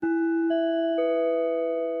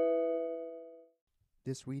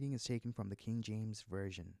This reading is taken from the King James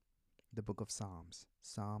Version, the Book of Psalms,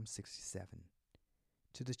 Psalm 67.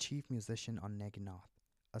 To the chief musician on Neginoth,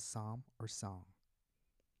 a psalm or song.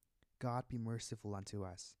 God be merciful unto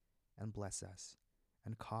us, and bless us,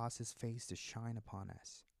 and cause his face to shine upon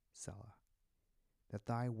us, Selah. That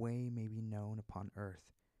thy way may be known upon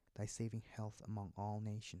earth, thy saving health among all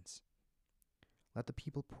nations. Let the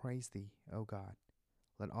people praise thee, O God.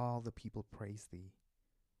 Let all the people praise thee.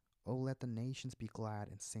 O let the nations be glad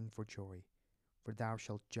and sing for joy, for thou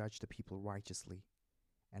shalt judge the people righteously,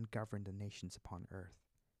 and govern the nations upon earth.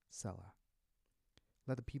 Selah.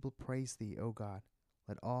 Let the people praise thee, O God.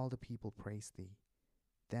 Let all the people praise thee.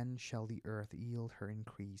 Then shall the earth yield her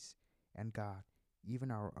increase, and God,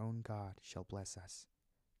 even our own God, shall bless us.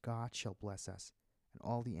 God shall bless us, and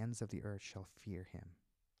all the ends of the earth shall fear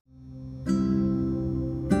him.